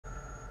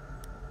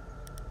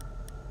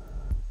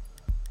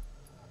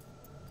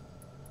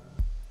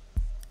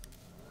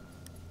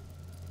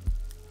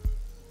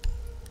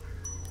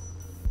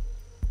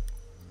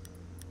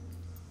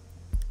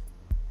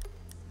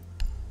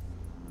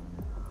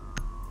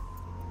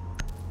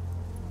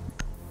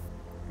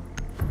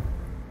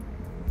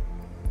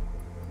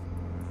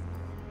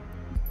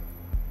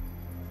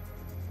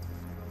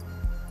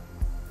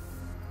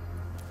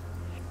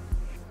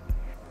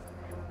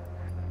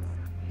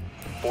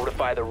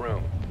verify the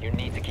room. You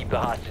need to keep the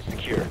hostage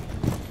secure.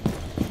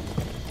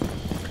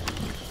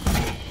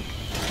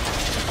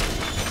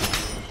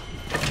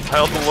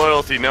 Health and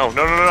loyalty. No.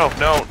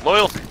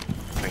 Loyalty.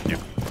 Thank you.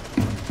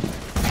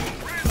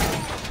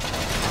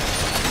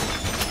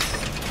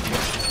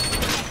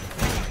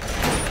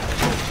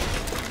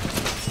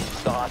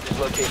 The hostage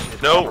location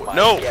is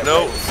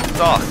No.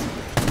 Stop.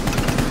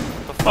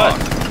 What the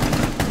fuck?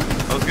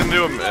 I was gonna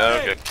do him.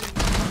 Okay.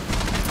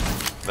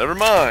 Never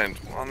mind.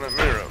 On that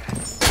mirror.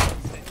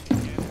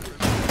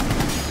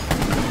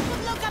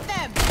 Look at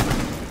them.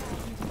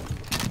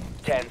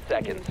 10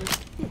 seconds.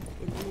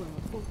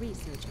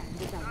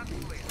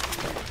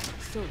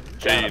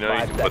 Jay, you know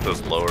you can put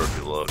those lower if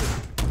you look.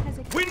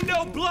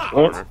 Window blocked!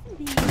 Corner.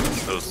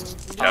 Those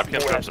cap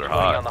traps are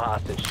hot. On the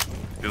hostage.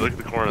 If you look at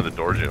the corner of the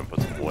door, Jim,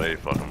 puts them way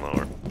fucking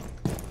lower.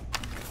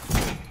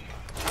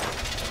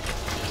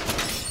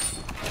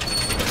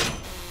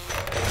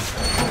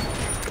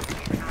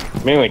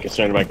 Mainly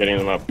concerned about getting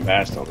them up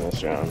fast on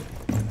this round.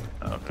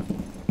 Okay.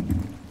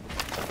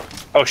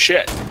 Oh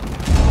shit.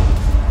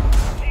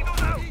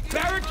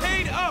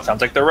 Barricade up!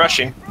 Sounds like they're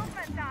rushing.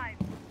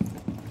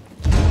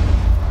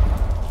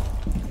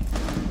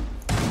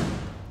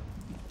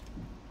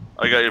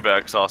 I got your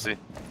back, Saucy.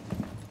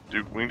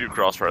 Dude, we can do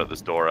crossfire at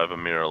this door. I have a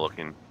mirror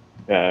looking.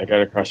 Yeah, I got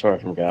a crossfire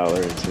from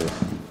gallery too.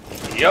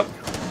 Yep.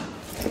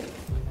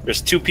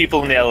 There's 2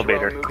 people in the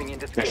elevator.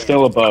 They're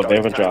still above. They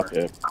haven't dropped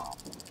yet.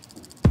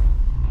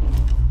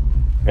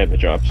 Okay, the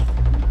drops.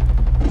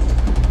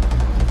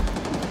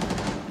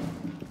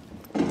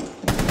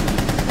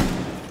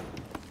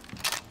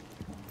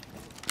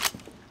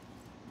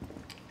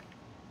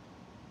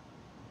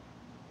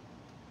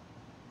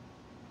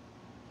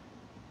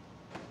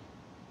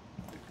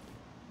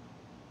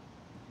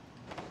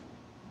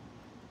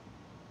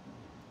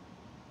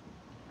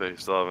 They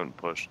still haven't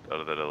pushed out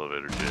of that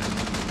elevator, Jay.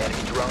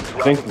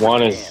 I think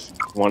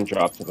one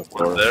drop to the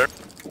floor. One's there.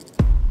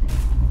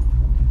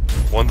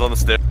 One's on the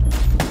stairs.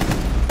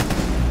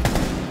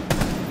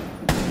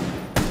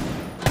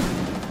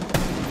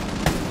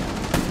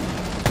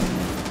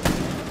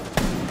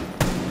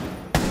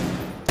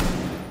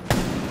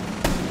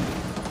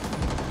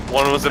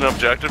 One was an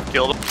objective,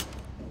 killed him.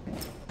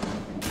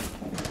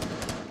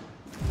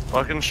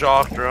 Fucking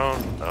shock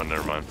drone. Oh,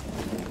 never mind.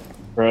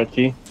 Red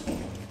key.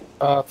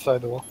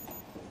 Outside the wall.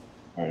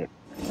 Alright.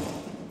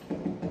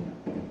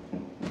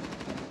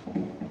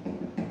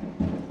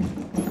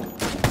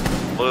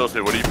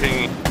 Loyalty, what are you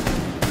pinging?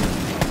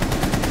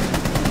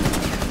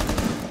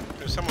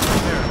 There's someone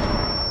right there.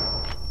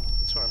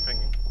 That's what I'm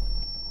pinging.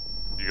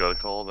 You gotta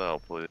call now,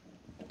 please.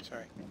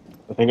 Sorry.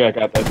 I think I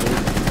got that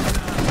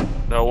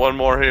dude. No, one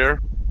more here.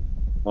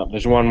 Oh,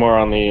 there's one more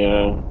on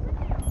the,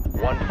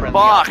 One friendly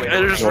Fuck!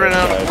 operator I just ran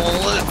out of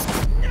bullets!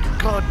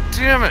 God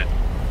damn it!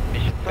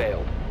 Mission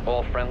failed.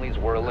 All friendlies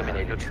were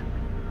eliminated.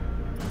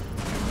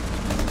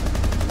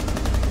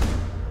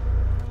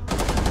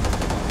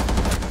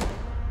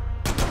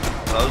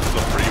 Oh, this is a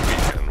free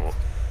weekend.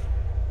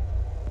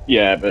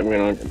 Yeah, but we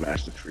don't get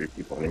matched with 3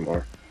 people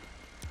anymore.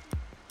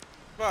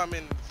 Well, I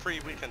mean, free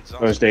weekend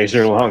zones. Those days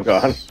are long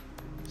gone.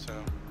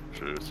 So,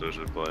 True,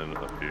 especially playing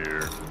up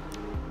here.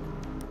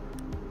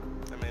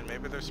 I mean,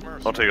 maybe they're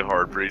Smurfs. I'll take a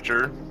hard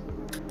breacher.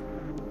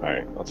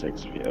 Alright, I'll take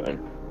Sophia then.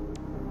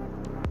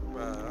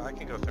 I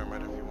can go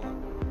thermite if you want.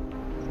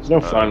 There's no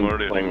I'm fun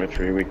already- playing with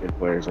 3 weekend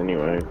players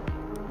anyway.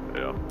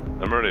 Yeah.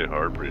 I'm already a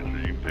hard breacher.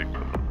 You can take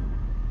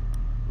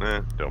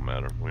them. Don't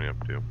matter. We have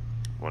 2.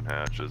 One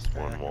hatches,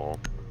 one wall.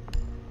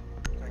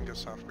 I can go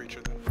soft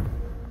breacher then.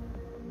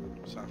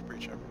 Soft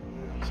breach ever.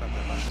 Yeah,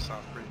 something about the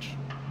soft breach.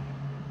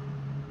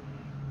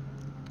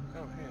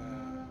 Oh, hey,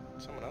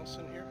 someone else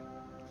in here?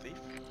 Thief?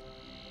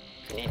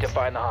 Need to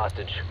find the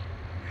hostage.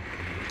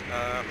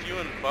 If you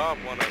and Bob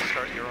want to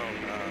start your own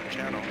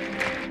channel, go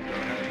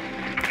ahead.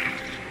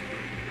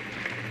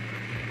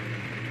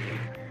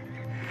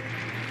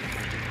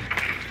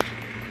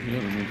 Yeah,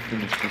 let me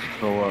finish this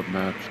co-op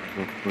match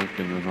real quick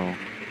and then I'll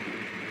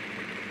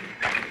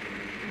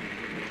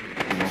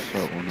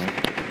start one up.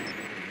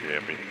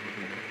 Yappy.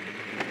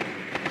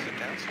 Is it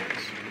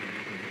downstairs?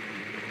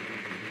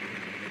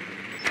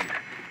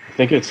 I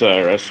think it's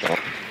a restaurant.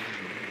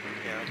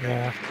 Yeah, okay.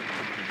 Yeah.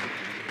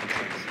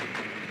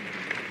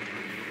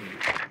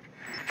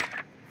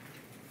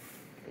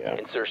 Yeah,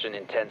 Insertion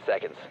in 10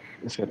 seconds.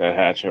 let's get that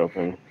hatch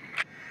open.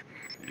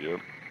 Yep.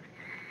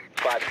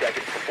 5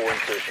 seconds before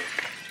insertion.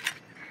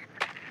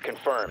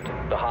 Confirmed.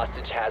 The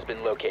hostage has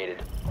been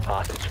located.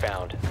 Hostage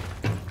found.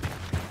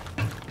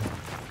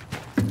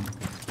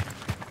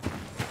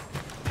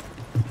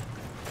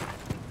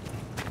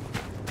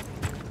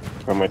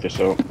 Come with your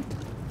soap.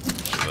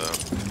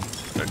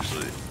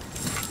 Actually.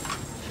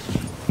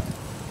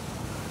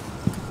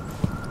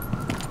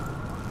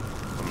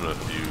 I'm gonna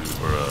fuse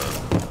or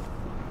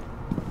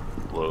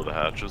blow the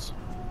hatches.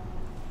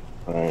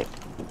 Alright.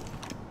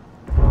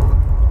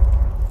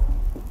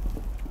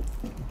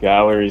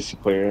 Gallery's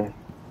clear.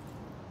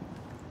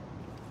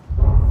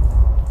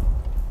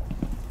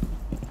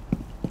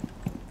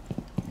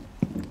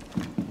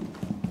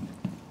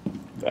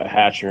 The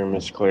hatch hatch room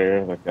is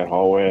clear, like that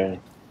hallway.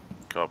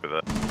 Copy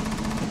that.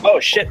 Oh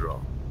shit!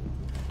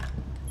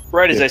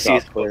 Right as Yeah, I see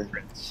his stop clear.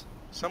 footprints.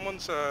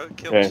 Someone's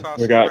killed Okay,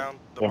 Saucy we got around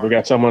the we market.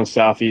 got someone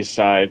southeast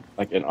side,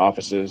 like in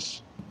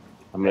offices.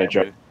 I'm gonna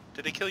jump.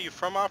 Did he kill you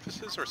from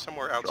offices or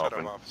somewhere outside Dropping.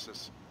 of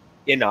offices?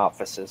 In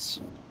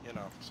offices. In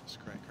offices,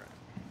 great.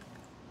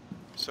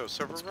 So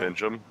server Let's room?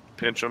 pinch him.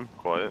 Pinch him.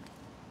 Quiet.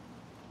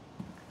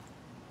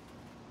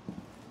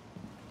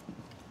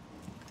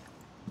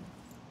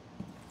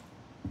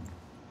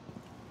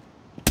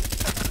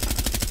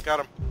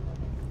 Got him.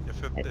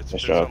 If Nice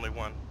there's job. only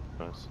one.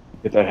 Nice.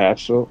 Get that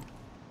hatch still.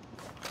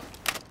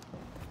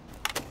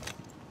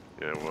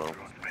 Yeah, well.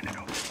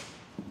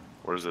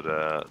 Where's it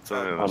at? It's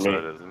on the other On me.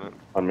 side, isn't it?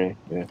 On me,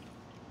 yeah.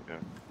 Yeah.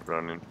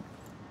 Running.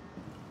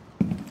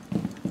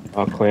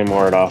 I'll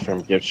claymore it off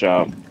him. Gift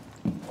shop.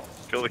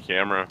 Kill the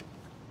camera.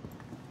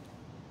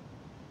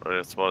 Right,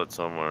 I spotted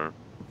somewhere.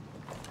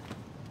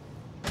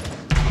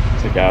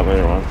 It's a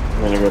goblin one.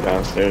 I'm gonna go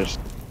downstairs.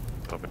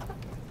 Copy.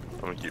 I'm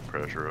gonna keep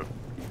pressure up.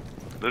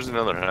 There's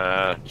another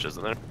hatch,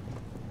 isn't there?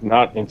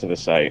 Not into the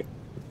site.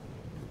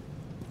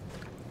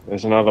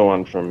 There's another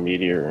one from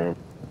media room,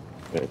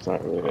 but it's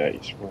not really that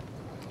useful.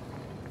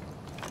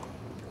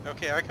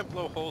 Okay, I can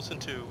blow holes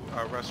into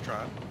a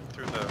restaurant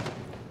through the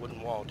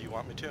wooden wall. Do you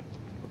want me to?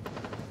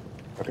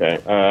 Okay,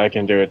 I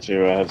can do it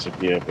too. I have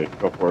Sophia, but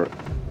go for it.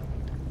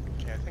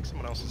 Okay, I think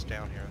someone else is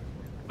down here.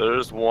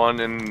 There's one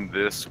in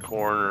this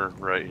corner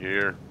right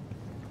here.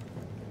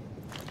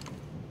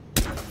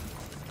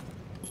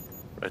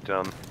 Right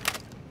down.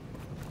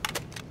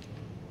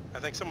 I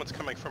think someone's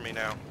coming for me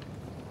now.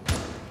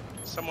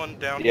 Someone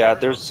down Yeah, here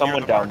there's near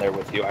someone the down market. there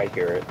with you. I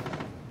hear it.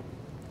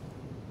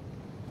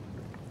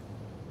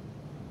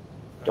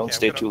 Don't Okay,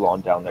 stay too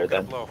long down there I'm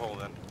gonna then. blow a hole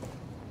then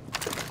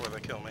before they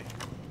kill me.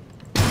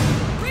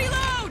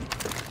 Reload!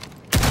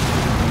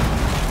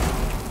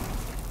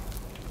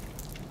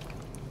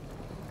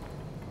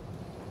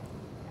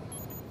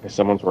 Okay,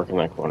 someone's working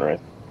that corner, right?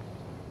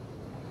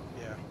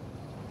 Yeah,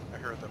 I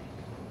heard them,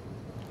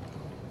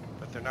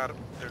 but they're not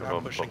I'm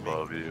up pushing me.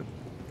 above you.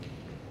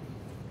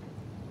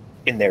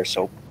 In there,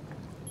 Soap.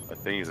 I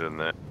think he's in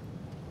there.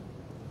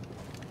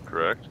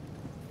 Correct?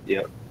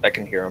 Yep, I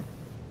can hear him.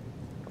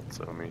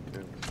 So me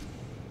too.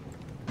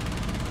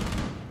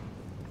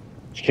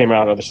 She came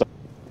out on the other side.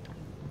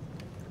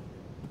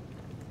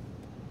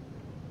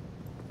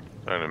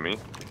 Talking to me?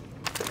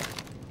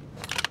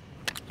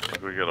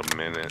 Like we got a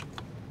minute.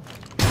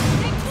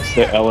 It's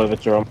the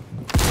elevator room.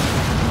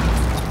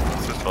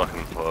 Let's just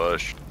fucking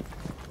push.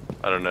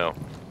 I don't know.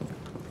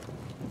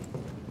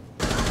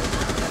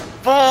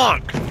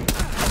 Fuck!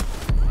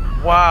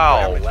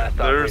 Wow! Last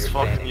There's operator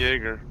fucking standing.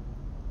 Jaeger.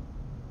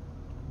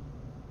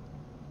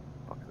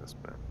 Fuck this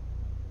man.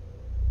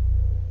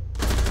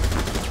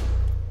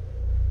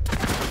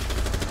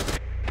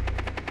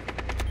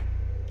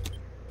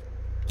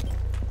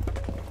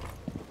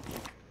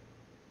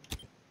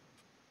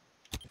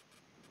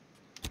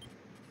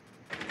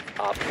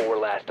 Op 4,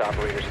 last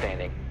operator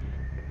standing.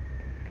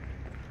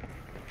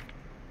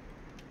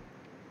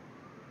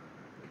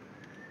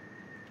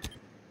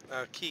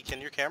 Key, can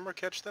your camera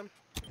catch them?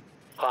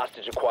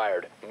 Hostage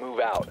acquired. Move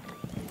out.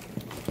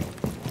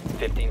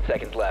 15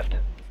 seconds left.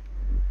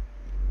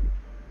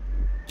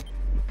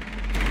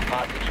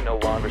 Hostage no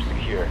longer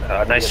secure.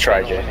 Nice We try,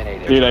 have been Jay.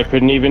 eliminated. Dude, I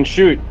couldn't even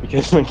shoot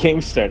because my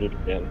game started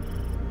again.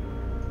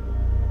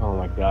 Oh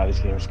my god, this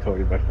game is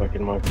coded by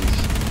fucking monkeys.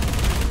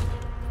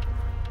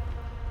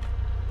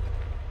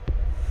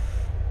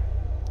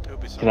 It would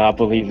be something. Cannot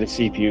believe the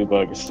CPU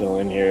bug is still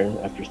in here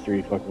after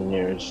 3 fucking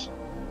years.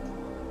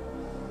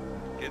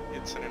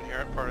 It's an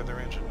inherent part of their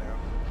engine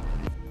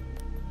now.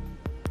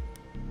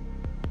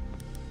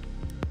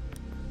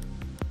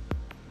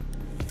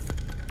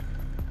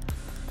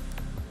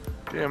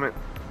 Damn it.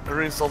 I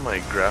reinstalled my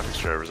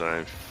graphics drivers and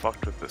I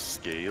fucked with the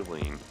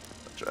scaling.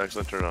 I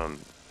actually turned on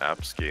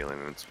app scaling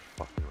and it's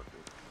fucking with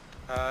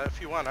it.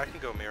 If you want, I can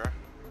go Mira.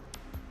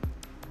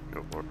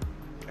 Go for it.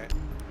 Okay.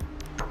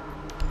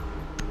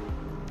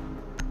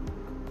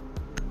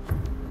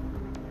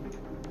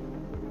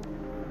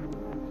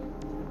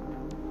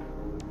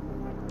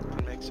 You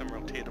can make some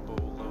rotatable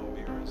low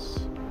mirrors.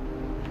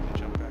 You can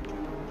jump back in.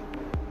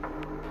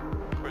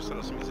 Of course, that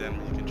also means then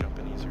you can jump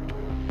in easier too.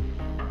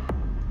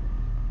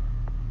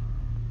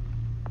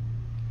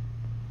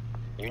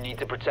 You need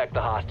to protect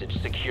the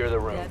hostage. Secure the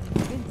room.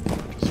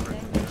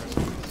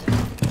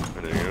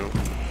 There you go.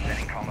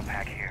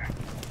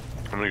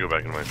 I'm gonna go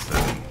back in my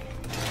set.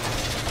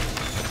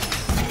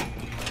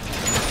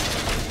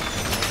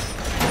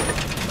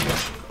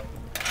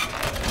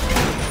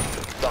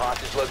 The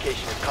hostage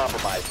location is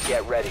compromised.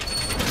 Get ready.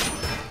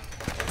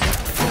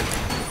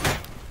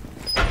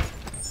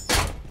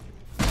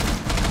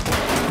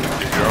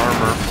 Get your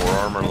armor. 4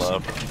 armor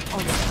left.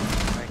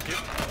 Thank you.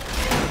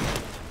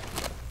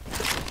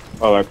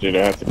 Oh, dude,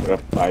 I have to put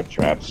up 5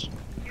 traps.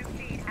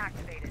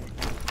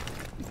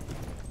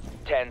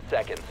 10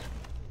 seconds.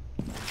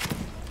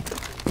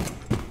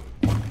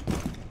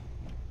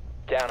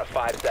 Down to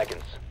 5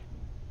 seconds.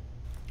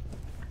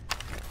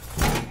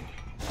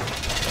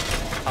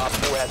 Op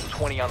 4 has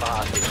 20 on the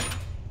hostage.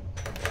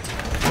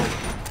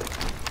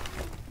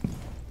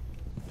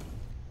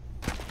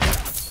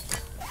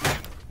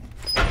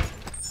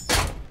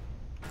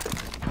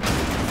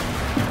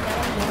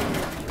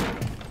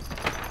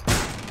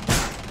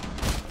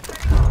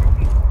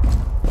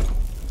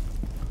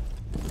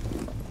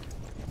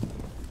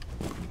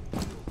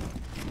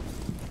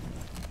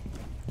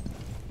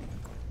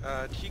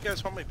 Do you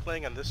guys want me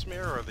playing on this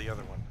mirror or the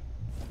other one?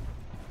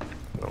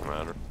 Don't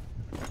matter.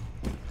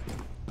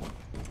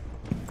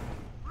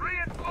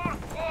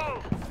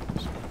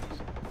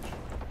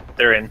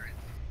 They're in.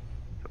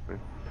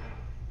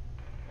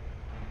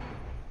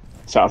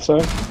 South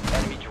side?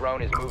 Enemy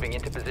drone is moving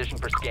into position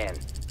for scan.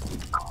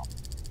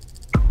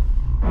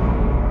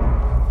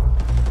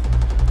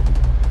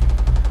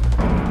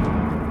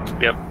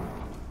 Yep.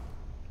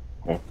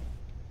 Okay.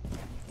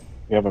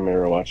 We have a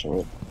mirror watching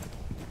it.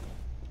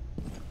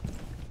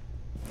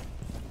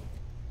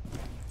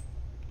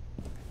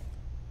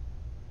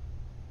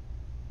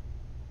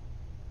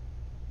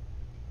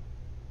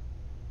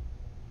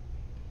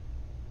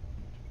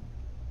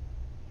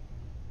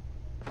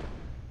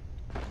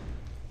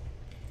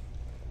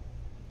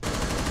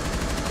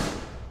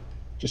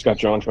 Just got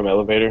drone from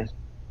elevator.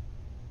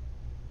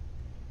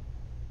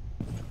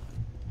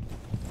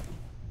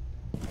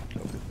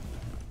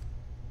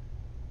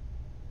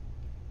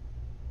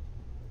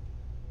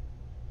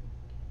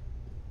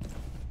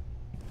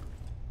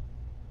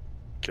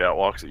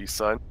 Catwalks east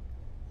side.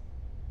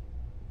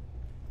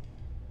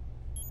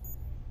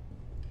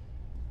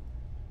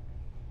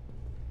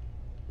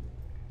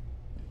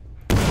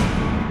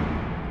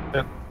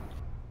 Yeah.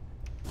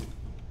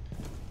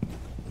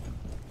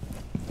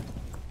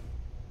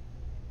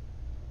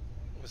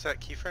 Was that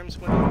keyframes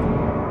winning?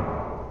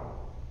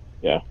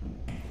 Yeah.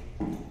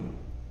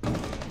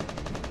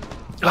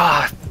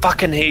 Ah, I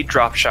fucking hate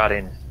drop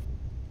shotting.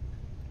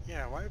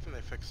 Yeah, why haven't they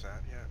fixed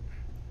that yet?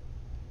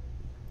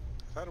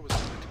 I thought it was in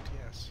the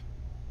TTS.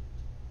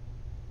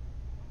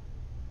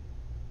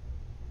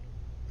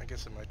 I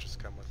guess it might just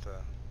come with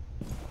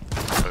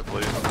I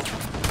believe.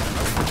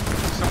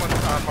 someone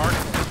on mark.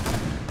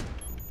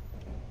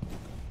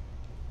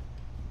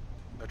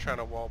 They're trying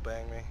to wall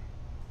bang me.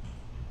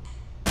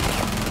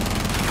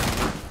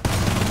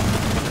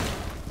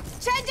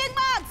 Changing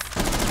mags!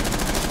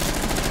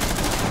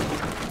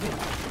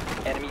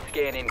 Enemy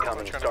scan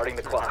incoming, starting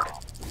the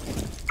clock.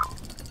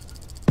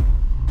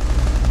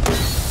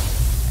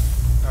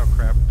 Oh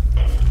crap.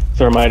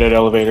 Thermite at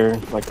elevator,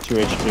 like 2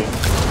 HP.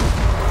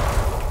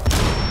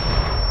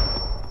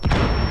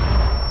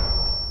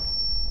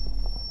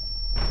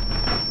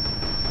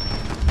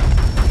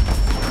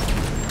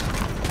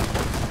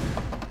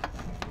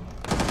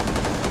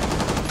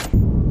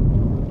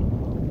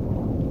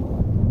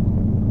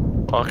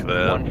 Fuck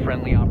that. One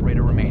friendly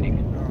operator remaining.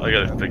 I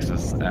gotta fix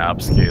this app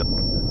scale.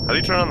 How do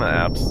you turn on the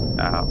app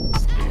scale?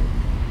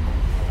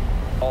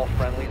 All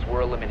friendlies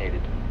were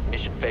eliminated.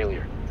 Mission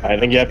failure. I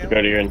think you have to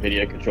go to your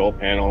NVIDIA control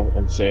panel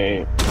and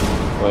say,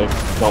 like,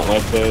 don't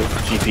let the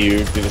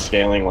GPU do the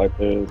scaling, let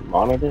the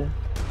monitor.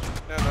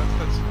 No,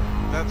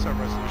 that's our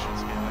resolution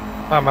scaling.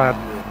 I'm at.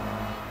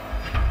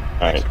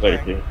 Alright, for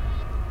thank playing. you.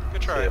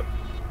 Good try. Yep.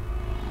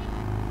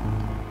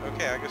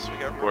 Okay, I guess we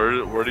got.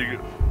 Where do you?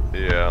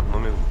 Yeah,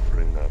 let me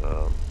bring that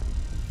up.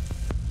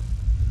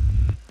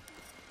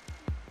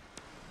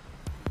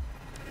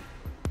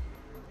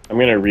 I'm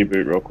gonna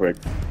reboot real quick.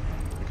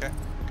 Okay,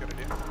 good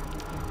idea.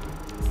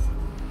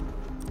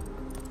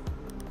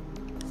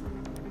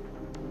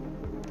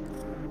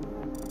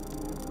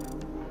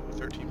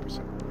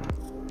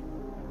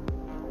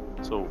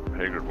 So,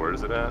 Haggard, where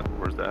is it at?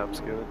 Where's the app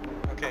scale?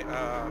 Okay,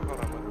 hold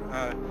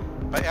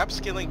on. By app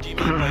scaling, do you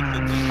mean like the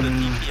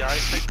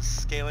DPI type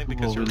scaling?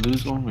 Because Will we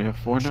lose one? We have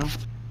 4 now?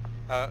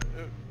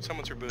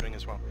 someone's rebooting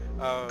as well.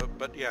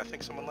 But yeah, I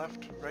think someone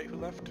left, right? Who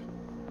left?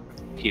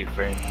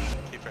 Keyframe.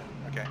 Keyframe.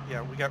 Okay,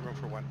 yeah, we got room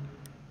for one.